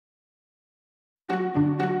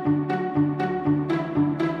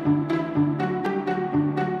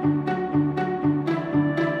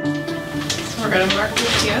We're going to mark the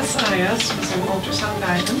TSIS with some ultrasound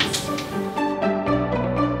guidance.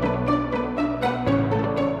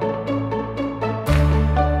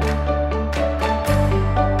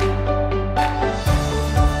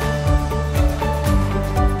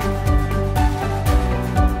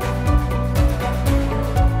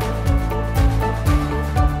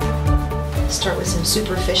 Start with some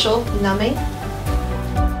superficial numbing.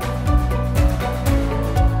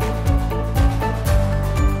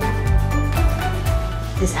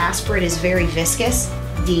 This aspirate is very viscous.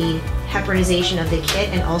 The heparinization of the kit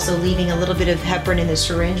and also leaving a little bit of heparin in the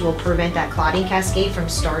syringe will prevent that clotting cascade from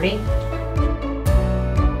starting.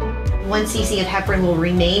 1 cc of heparin will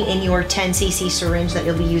remain in your 10 cc syringe that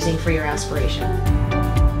you'll be using for your aspiration.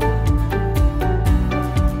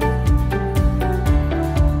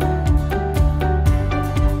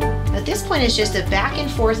 At this point, it's just a back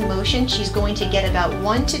and forth motion. She's going to get about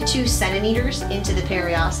 1 to 2 centimeters into the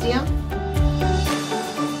periosteum.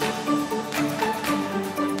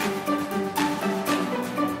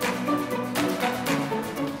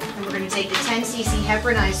 Take the 10 cc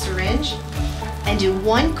heparinized syringe and do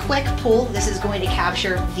one quick pull. This is going to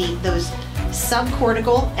capture those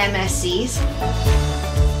subcortical MSCs.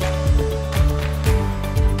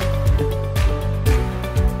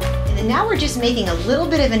 And then now we're just making a little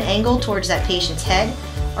bit of an angle towards that patient's head.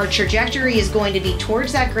 Our trajectory is going to be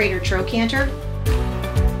towards that greater trochanter.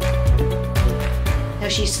 Now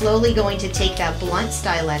she's slowly going to take that blunt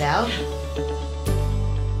stylet out.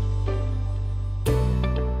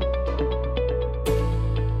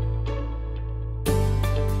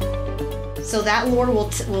 So that lure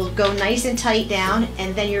will go nice and tight down,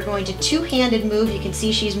 and then you're going to two-handed move. You can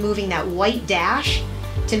see she's moving that white dash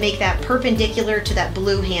to make that perpendicular to that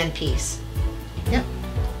blue handpiece. Yep.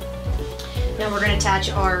 Now we're going to attach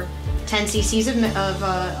our 10 cc's of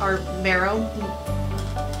our marrow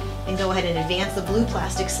and go ahead and advance the blue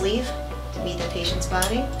plastic sleeve to meet the patient's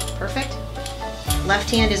body. Perfect. Left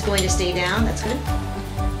hand is going to stay down. That's good.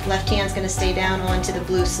 Left hand's going to stay down onto the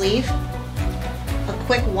blue sleeve. A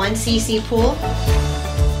quick 1 cc pull.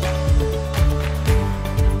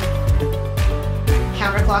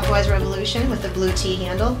 Counterclockwise revolution with the blue T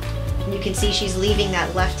handle. And you can see she's leaving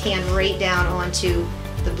that left hand right down onto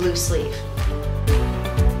the blue sleeve.